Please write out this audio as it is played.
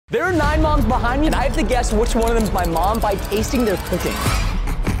There are 9 moms behind me, and I have to guess which one of them is my mom by tasting their cooking.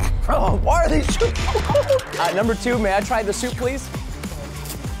 Oh, why are these soup so cold? Number 2, may I try the soup, please?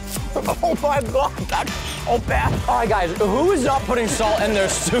 Oh my God, that's so bad. All right, guys, who is not putting salt in their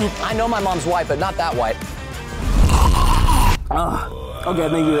soup? I know my mom's white, but not that white. Okay,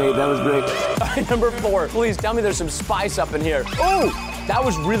 thank you, 8. That was great. All right, number 4, please tell me there's some spice up in here. Oh, that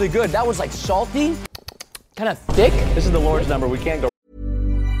was really good. That was like salty, kind of thick. This is the Lord's number. We can't go.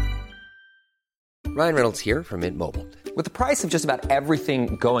 Ryan Reynolds here from Mint Mobile. With the price of just about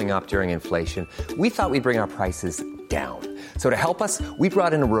everything going up during inflation, we thought we'd bring our prices down. So to help us, we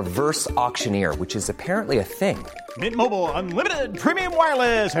brought in a reverse auctioneer, which is apparently a thing. Mint Mobile Unlimited Premium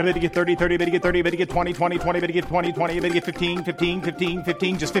Wireless. How to get 30, 30, bit to get 30, bit to get 20, 20, 20, bit to get 20, 20, bit to get 15, 15, 15,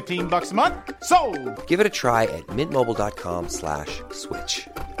 15, just $15 a month? Sold! Give it a try at mintmobile.com/switch.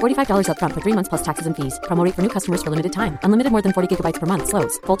 $45 up front for 3 months plus taxes and fees. Promo rate for new customers for limited time. Unlimited more than 40 gigabytes per month.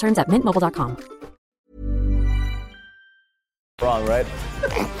 Slows full terms at mintmobile.com. Wrong, right?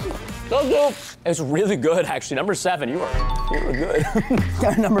 It was really good, actually. Number 7, you were good.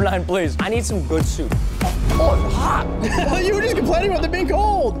 Number 9, please. I need some good soup. Oh, it's hot. You were just complaining about them being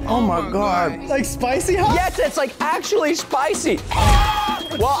cold. Oh my God. Like spicy hot? Yes, it's like actually spicy.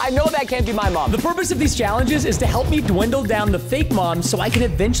 Well, I know that can't be my mom. The purpose of these challenges is to help me dwindle down the fake moms so I can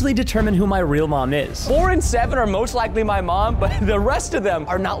eventually determine who my real mom is. 4 and 7 are most likely my mom, but the rest of them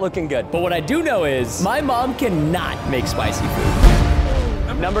are not looking good. But what I do know is my mom cannot make spicy food.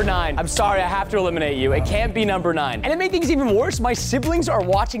 Number 9. I'm sorry, I have to eliminate you. It can't be number 9. And to make things even worse, my siblings are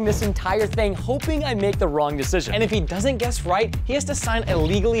watching this entire thing, hoping I make the wrong decision. And if he doesn't guess right, he has to sign a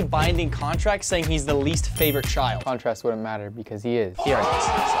legally binding contract saying he's the least favorite child. Contrast wouldn't matter because he is. We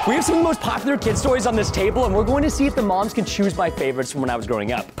have some of the most popular kid toys on this table, and we're going to see if the moms can choose my favorites from when I was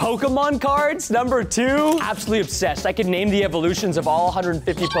growing up. Pokemon cards, number 2. Absolutely obsessed. I could name the evolutions of all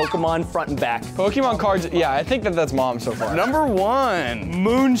 150 Pokemon front and back. Pokemon cards, yeah, I think that's mom so far. Number 1.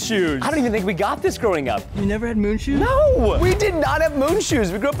 Moon shoes. I don't even think we got this growing up. You never had moon shoes? No! We did not have moon shoes.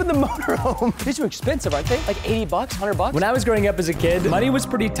 We grew up in the motorhome. These are expensive, aren't they? Like $80, $100? When I was growing up as a kid, money was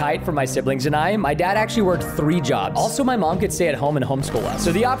pretty tight for my siblings and I. My dad actually worked 3 jobs. Also, my mom could stay at home and homeschool us.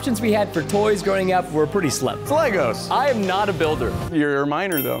 So the options we had for toys growing up were pretty slim. It's Legos. I am not a builder. You're a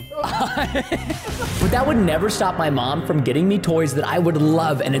minor, though. But that would never stop my mom from getting me toys that I would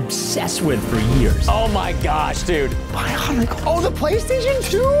love and obsess with for years. Oh my gosh, dude. Oh, the PlayStation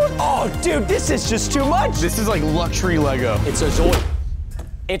 2? Oh, dude, this is just too much. This is like luxury Lego. It's a Zoid.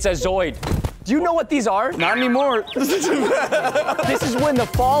 It's a Zoid. Do you know what these are? Not anymore. This is when the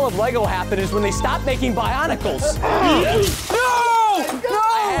fall of Lego happened, is when they stopped making Bionicles.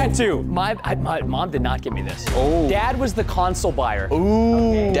 I had to. My mom did not give me this. Oh. Dad was the console buyer.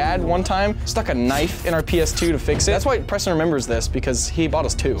 Ooh. Dad, one time, stuck a knife in our PS2 to fix it. That's why Preston remembers this, because he bought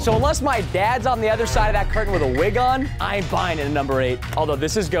us 2. So unless my dad's on the other side of that curtain with a wig on, I ain't buying it in number 8. Although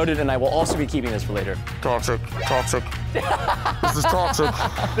this is goated, and I will also be keeping this for later. Toxic. This is toxic.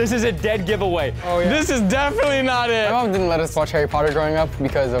 This is a dead giveaway. Oh, yeah. This is definitely not it. My mom didn't let us watch Harry Potter growing up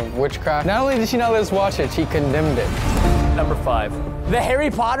because of witchcraft. Not only did she not let us watch it, she condemned it. Number 5. The Harry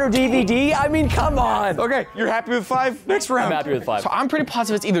Potter DVD? I mean, come on. Okay, you're happy with 5? Next round. I'm happy with 5. So I'm pretty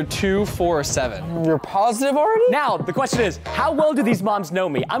positive it's either 2, 4, or 7. You're positive already? Now, the question is, how well do these moms know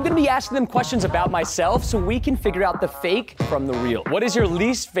me? I'm gonna be asking them questions about myself so we can figure out the fake from the real. What is your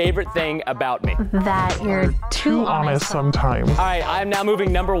least favorite thing about me? That you're too honest sometimes. All right, I'm now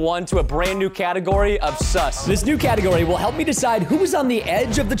moving number 1 to a brand new category of sus. This new category will help me decide who is on the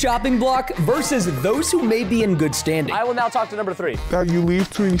edge of the chopping block versus those who may be in good standing. I will now talk to number 3. That you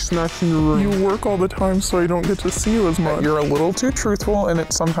leave too many snacks in your room. You work all the time, so I don't get to see you as much. You're a little too truthful, and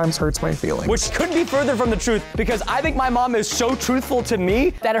it sometimes hurts my feelings. Which couldn't be further from the truth, because I think my mom is so truthful to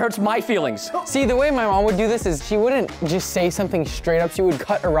me that it hurts my feelings. See, the way my mom would do this is she wouldn't just say something straight up. She would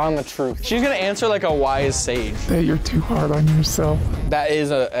cut around the truth. She's gonna answer like a wise sage. That you're too hard on yourself. That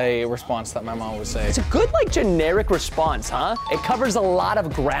is a response that my mom would say. It's a good, like, generic response, huh? It covers a lot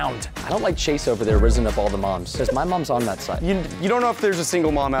of ground. I don't like Chase over there, risen up all the moms, because my mom's on that side. You don't know if there's a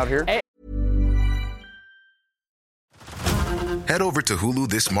single mom out here. Head over to Hulu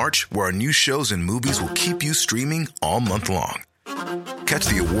this March, where our new shows and movies will keep you streaming all month long. Catch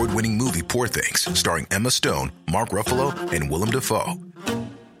the award-winning movie Poor Things, starring Emma Stone, Mark Ruffalo, and Willem Dafoe.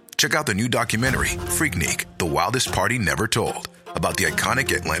 Check out the new documentary, Freaknik, The Wildest Party Never Told, about the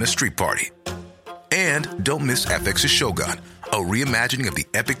iconic Atlanta street party. And don't miss FX's Shogun, a reimagining of the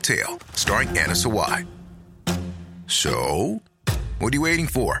epic tale, starring Anna Sawai. So, what are you waiting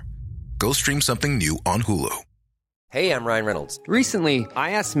for? Go stream something new on Hulu. Hey, I'm Ryan Reynolds. Recently,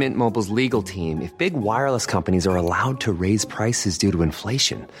 I asked Mint Mobile's legal team if big wireless companies are allowed to raise prices due to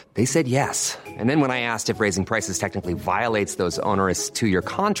inflation. They said yes. And then when I asked if raising prices technically violates those onerous two-year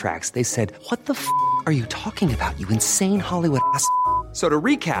contracts, they said, "What the f*** are you talking about, you insane Hollywood ass?" So to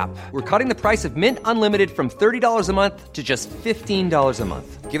recap, we're cutting the price of Mint Unlimited from $30 a month to just $15 a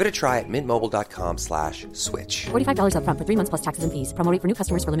month. Give it a try at mintmobile.com/switch. $45 up front for 3 months plus taxes and fees. Promo rate for new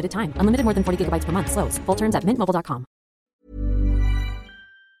customers for limited time. Unlimited more than 40 gigabytes per month. Slows full terms at mintmobile.com.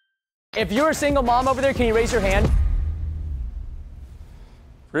 If you're a single mom over there, can you raise your hand?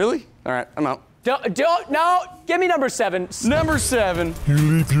 Really? All right, I'm out. No, give me number 7. Number 7. You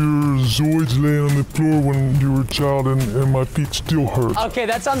leave your Zoids laying on the floor when you were a child and my feet still hurt. Okay,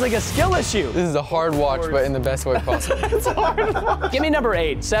 that sounds like a skill issue. This is a hard watch, but in the best way possible. It's hard. Give me number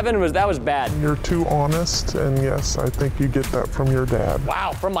 8. 7 was bad. You're too honest, and yes, I think you get that from your dad.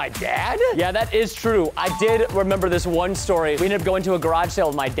 Wow, from my dad? Yeah, that is true. I did remember this one story. We ended up going to a garage sale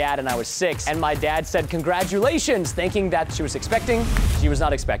with my dad, and I was 6, and my dad said, "Congratulations," thinking that she was expecting. She was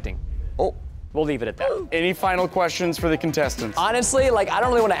not expecting. Oh. We'll leave it at that. Any final questions for the contestants? Honestly, I don't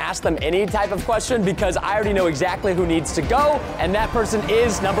really want to ask them any type of question because I already know exactly who needs to go, and that person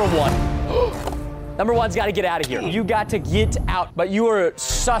is number 1. Number 1's got to get out of here. You got to get out, but you are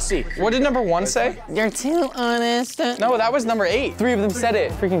sussy. What did number 1 say? You're too honest. No, that was number 8. 3 of them said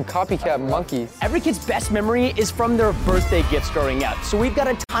it. Freaking copycat monkeys. Every kid's best memory is from their birthday gifts growing up. So we've got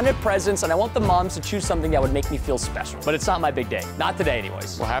a ton of presents, and I want the moms to choose something that would make me feel special. But it's not my big day. Not today,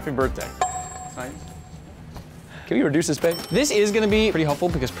 anyways. Well, happy birthday. Nice. Can we reduce this, babe? This is gonna be pretty helpful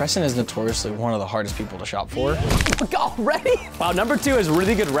because Preston is notoriously one of the hardest people to shop for. Already? Wow, number 2 is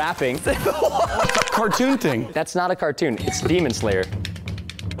really good rapping. Cartoon thing. That's not a cartoon, it's Demon Slayer.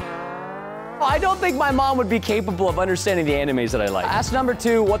 I don't think my mom would be capable of understanding the animes that I like. Ask number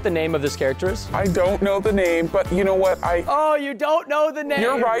 2 what the name of this character is. I don't know the name, but you know what? Oh, you don't know the name?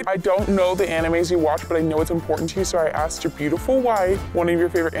 You're right. I don't know the animes you watch, but I know it's important to you, so I asked your beautiful wife one of your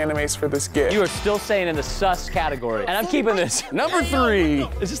favorite animes for this gift. You are still staying in the sus category, and I'm keeping this. Number 3.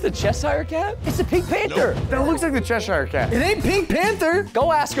 Is this the Cheshire Cat? It's the Pink Panther. Nope. That looks like the Cheshire Cat. It ain't Pink Panther.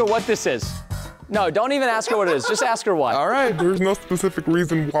 Go ask her what this is. No, don't even ask her what it is. Just ask her what. All right. There's no specific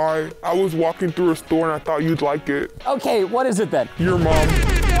reason why. I was walking through a store and I thought you'd like it. Okay, what is it then? Your mom.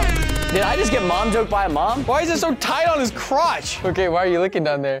 Did I just get mom joked by a mom? Why is it so tight on his crotch? Okay, why are you looking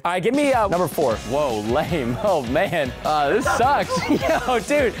down there? All right, give me number 4. Whoa, lame. Oh, man. This sucks. Yo,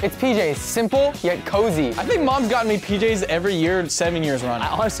 dude. It's PJs. Simple, yet cozy. I think mom's gotten me PJs every year, 7 years running.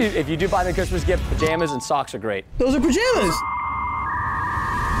 Honestly, if you do buy me a Christmas gift, pajamas and socks are great. Those are pajamas.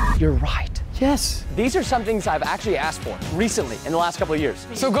 You're right. Yes. These are some things I've actually asked for recently in the last couple of years.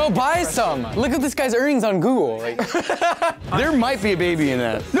 So go buy some. Look at this guy's earnings on Google. There might be a baby in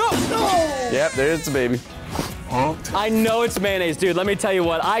that. No! Yep, there's the baby. I know it's mayonnaise, dude. Let me tell you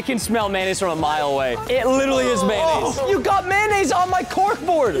what. I can smell mayonnaise from a mile away. It literally is mayonnaise. You got mayonnaise on my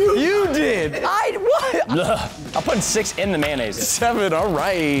corkboard. You did. What? I'm putting 6 in the mayonnaise. 7, all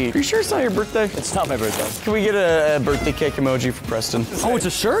right. Are you sure it's not your birthday? It's not my birthday. Can we get a birthday cake emoji for Preston? Oh, it's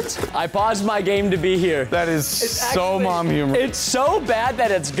a shirt? I paused my game to be here. That is so mom humor. It's so bad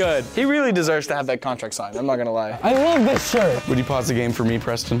that it's good. He really deserves to have that contract signed. I'm not gonna lie. I love this shirt. Would you pause the game for me,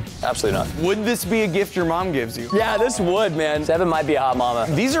 Preston? Absolutely not. Would this be a gift your mom gives you? Yeah, this would, man. 7 might be a hot mama.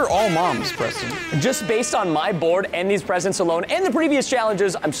 These are all moms, Preston. Just based on my board and these presents alone and the previous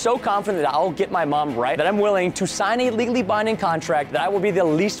challenges, I'm so confident that I'll get my mom right that I'm willing to sign a legally binding contract that I will be the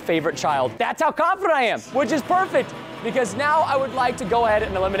least favorite child. That's how confident I am, which is perfect because now I would like to go ahead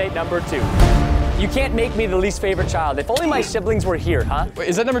and eliminate number 2. You can't make me the least favorite child. If only my siblings were here, huh? Wait,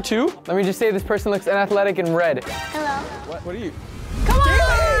 is that number 2? Let me just say this person looks unathletic in red. Hello. What are you? Come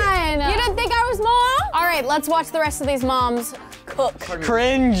on! You didn't think I was mom? All right, let's watch the rest of these moms cook.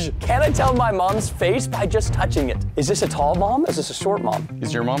 Cringe. Can I tell my mom's face by just touching it? Is this a tall mom? Is this a short mom?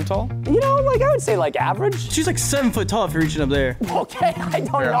 Is your mom tall? You know, I would say average. She's 7 foot tall if you're reaching up there. Okay, I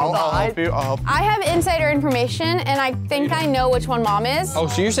don't know. I'll help you. I have insider information, and I think I know which one mom is. Oh,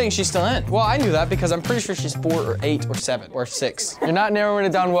 so you're saying she's still in? Well, I knew that because I'm pretty sure she's 4 or 8 or 7 or 6. You're not narrowing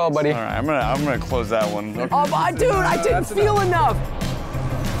it down well, buddy. All right, I'm gonna close that one. Okay. Oh, dude, I didn't feel enough.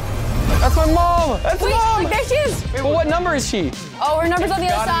 That's my mom! That's mom! There she is! Well, what number is she? Oh, her number's on the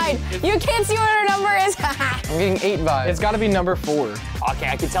other side. You can't see what her number is. I'm getting 8 vibes. It's gotta be number 4. Okay,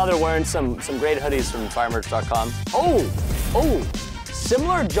 I can tell they're wearing some great hoodies from firemerch.com. Oh,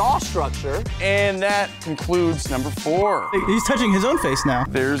 similar jaw structure. And that concludes number 4. He's touching his own face now.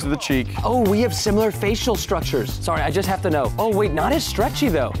 There's the cheek. Oh, we have similar facial structures. Sorry, I just have to know. Oh, wait, not as stretchy,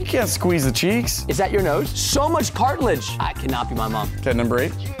 though. You can't squeeze the cheeks. Is that your nose? So much cartilage. I cannot be my mom. Okay, number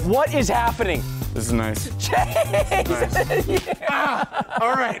 8. What is happening? This is nice.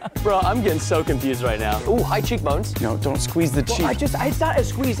 All right. Bro, I'm getting so confused right now. Ooh, high cheekbones. No, don't squeeze the cheek. It's not a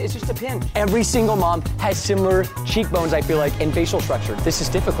squeeze, it's just a pinch. Every single mom has similar cheekbones, I feel like, in facial structure. This is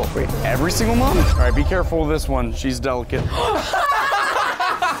difficult for you. Every single mom? All right, be careful with this one. She's delicate.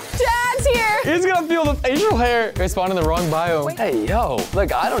 Dad's here. He's gonna feel the facial hair. I spawned in the wrong biome. Hey, yo,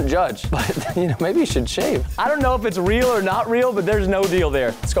 look, I don't judge, but maybe you should shave. I don't know if it's real or not real, but there's no deal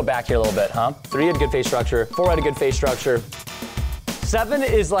there. Let's go back here a little bit, huh? 3 had good face structure, 4 had a good face structure. 7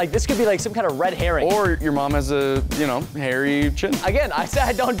 is like, this could be like some kind of red herring. Or your mom has a, hairy chin. Again, I said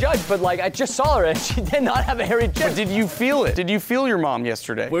I don't judge, but like I just saw her and she did not have a hairy chin. But did you feel it? Did you feel your mom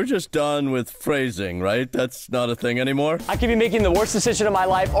yesterday? We're just done with phrasing, right? That's not a thing anymore. I could be making the worst decision of my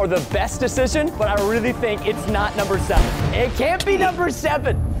life or the best decision, but I really think it's not number 7. It can't be number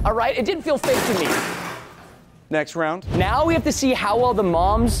 7, all right? It didn't feel fake to me. Next round. Now we have to see how well the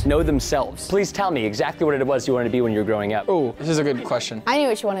moms know themselves. Please tell me exactly what it was you wanted to be when you were growing up. Oh, this is a good question. I knew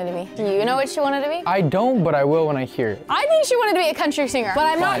what she wanted to be. Do you know what she wanted to be? I don't, but I will when I hear it. I think she wanted to be a country singer, but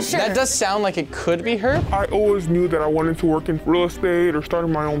I'm not sure. That does sound like it could be her. I always knew that I wanted to work in real estate or start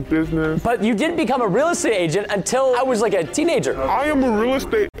my own business. But you didn't become a real estate agent until I was like a teenager. I am a real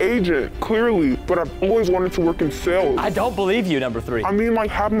estate agent, clearly, but I've always wanted to work in sales. I don't believe you, number 3. I mean,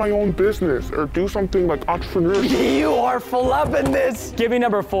 like, have my own business or do something like entrepreneurship. You are full up in this. Give me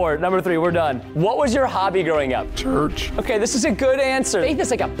number 4. Number 3, we're done. What was your hobby growing up? Church. Okay, this is a good answer. Faith is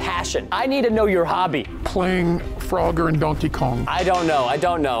like a passion. I need to know your hobby. Playing Frogger and Donkey Kong. I don't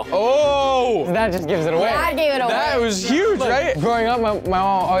know. Oh! That just gives it away. That gave it away. That was huge, right? Growing up, my mom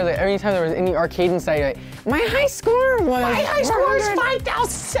always, like, anytime there was any arcade inside, like, my high score was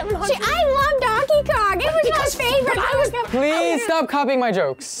 5,700. I love Donkey Kong. It was my favorite. Please stop copying my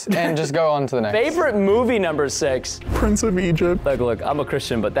jokes and just go on to the next. Favorite movie, number 6. Prince of Egypt. Look, I'm a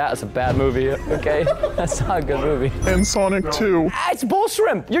Christian, but that is a bad movie, okay? That's not a good movie. And Sonic 2. It's Bull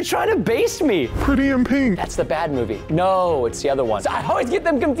Shrimp. You're trying to baste me. Pretty in Pink. That's the bad movie. No, it's the other one. I always get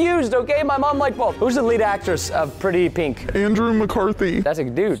them confused, okay? My mom liked both. Who's the lead actress of Pretty Pink? Andrew McCarthy. That's a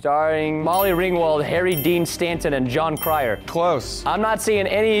dude. Starring Molly Ringwald, Harry Dean Stanton, and John Cryer. Close. I'm not seeing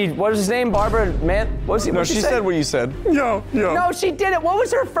any, what was his name? Barbara Mann? What was he? No, she said what you said. Yeah. No, she didn't. What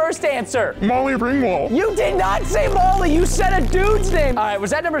was her first answer? Molly Ringwald. You did not say Molly. You said a dude's name. All right,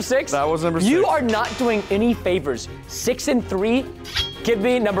 was that number 6? That was number 6. You are not doing any favors. 6 and 3. Give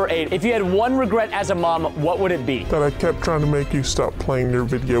me number 8. If you had one regret as a mom, what would it be? That I kept trying to make you stop playing your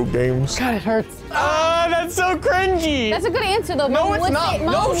video games. God, it hurts. Oh, that's so cringy. That's a good answer, though. No, Mom it's would not. Say,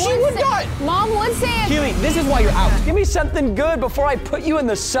 No, she would not. Mom would say it. Keely, this is why you're out. Give me something good before I put you in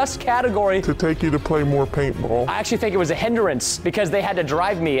the sus category. To take you to play more paintball. I actually think it was a hindrance because they had to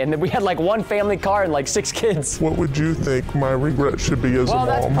drive me and we had like one family car and like 6 kids. What would you think my regret should be as a mom?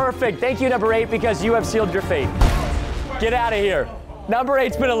 Well, that's perfect. Thank you, number 8, because you have sealed your fate. Get out of here. Number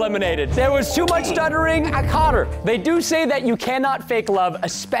 8's been eliminated. There was too much stuttering. I caught her. They do say that you cannot fake love,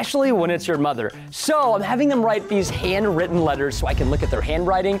 especially when it's your mother. So I'm having them write these handwritten letters so I can look at their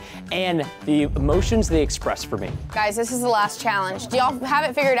handwriting and the emotions they express for me. Guys, this is the last challenge. Do y'all have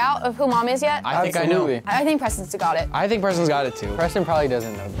it figured out of who Mom is yet? I think I know. I think Preston's got it. I think Preston's got it too. Preston probably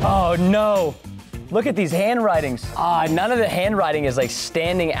doesn't know. Oh no. Look at these handwritings. None of the handwriting is like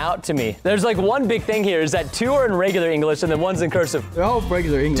standing out to me. There's like one big thing here is that 2 are in regular English and then 1's in cursive. They're all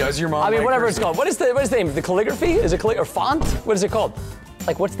regular English. Does your mom whatever cursive? It's called. What is the name? The calligraphy? Is it or font? What is it called?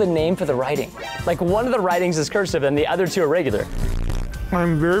 Like, what's the name for the writing? Like, one of the writings is cursive and the other 2 are regular.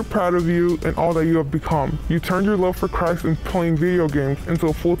 I'm very proud of you and all that you have become. You turned your love for Christ and playing video games into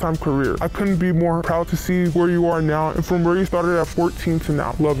a full-time career. I couldn't be more proud to see where you are now and from where you started at 14 to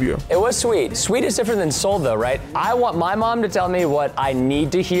now. Love you. It was sweet. Sweet is different than sold though, right? I want my mom to tell me what I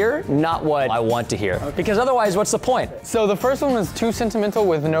need to hear, not what I want to hear. Okay. Because otherwise, what's the point? So the first one was too sentimental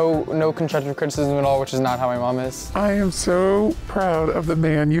with no constructive criticism at all, which is not how my mom is. I am so proud of the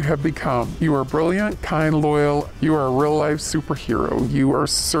man you have become. You are brilliant, kind, loyal. You are a real-life superhero. You are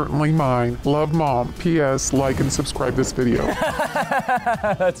certainly mine. Love, Mom. P.S. Like and subscribe this video.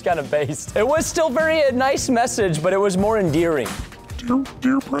 That's kind of based. It was still very nice message, but it was more endearing.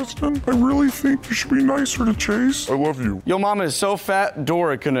 Dear Preston, I really think you should be nicer to Chase. I love you. Your mom is so fat,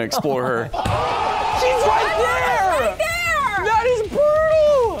 Dora couldn't explore her. She's right there! Right there! That is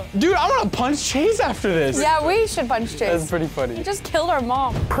brutal! Dude, I want to punch Chase after this. Yeah, we should punch Chase. That's pretty funny. He just killed our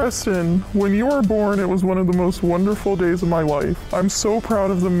mom. Preston, when you were born, it was one of the most wonderful days of my life. I'm so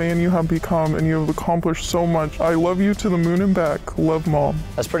proud of the man you have become, and you have accomplished so much. I love you to the moon and back. Love, Mom.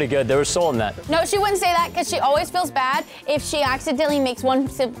 That's pretty good. There was soul in that. No, she wouldn't say that because she always feels bad if she accidentally makes one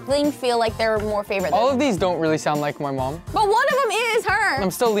sibling feel like they're more favorite. All of these don't really sound like my mom. But one of them is her. I'm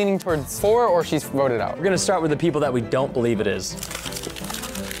still leaning towards 4 or she's voted out. We're gonna start with the people that we don't believe it is.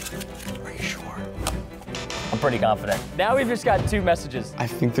 Are you sure? I'm pretty confident. Now we've just got 2 messages. I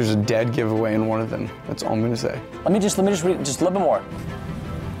think there's a dead giveaway in one of them. That's all I'm gonna say. Let me just read just a little bit more.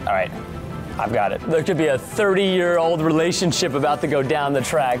 All right, I've got it. There could be a 30-year-old relationship about to go down the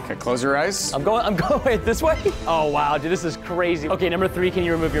track. Okay, close your eyes. I'm going wait, this way? Oh, wow, dude, this is crazy. Okay, number 3, can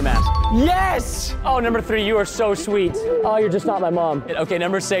you remove your mask? Yes! Oh, number 3, you are so sweet. Oh, you're just not my mom. Okay,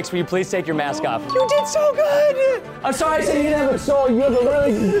 number 6, will you please take your mask off? You did so good! I'm sorry I said you didn't have a soul. You have a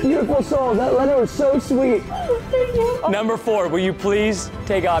really beautiful soul. That letter was so sweet. Number 4, will you please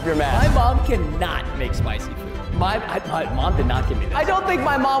take off your mask? My mom cannot make spicy food. My mom did not give me this. I don't think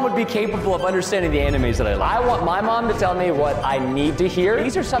my mom would be capable of understanding the animes that I like. I want my mom to tell me what I need to hear.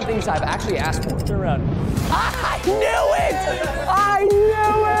 These are some things I've actually asked for. Turn around. I knew it! I knew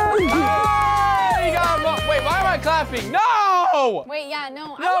it! Oh, you got him. Wait, why am I clapping? No! Wait, yeah,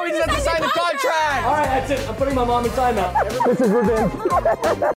 no. No, he just has to sign the contract. All right, that's it. I'm putting my mom in timeout. This is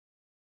revenge.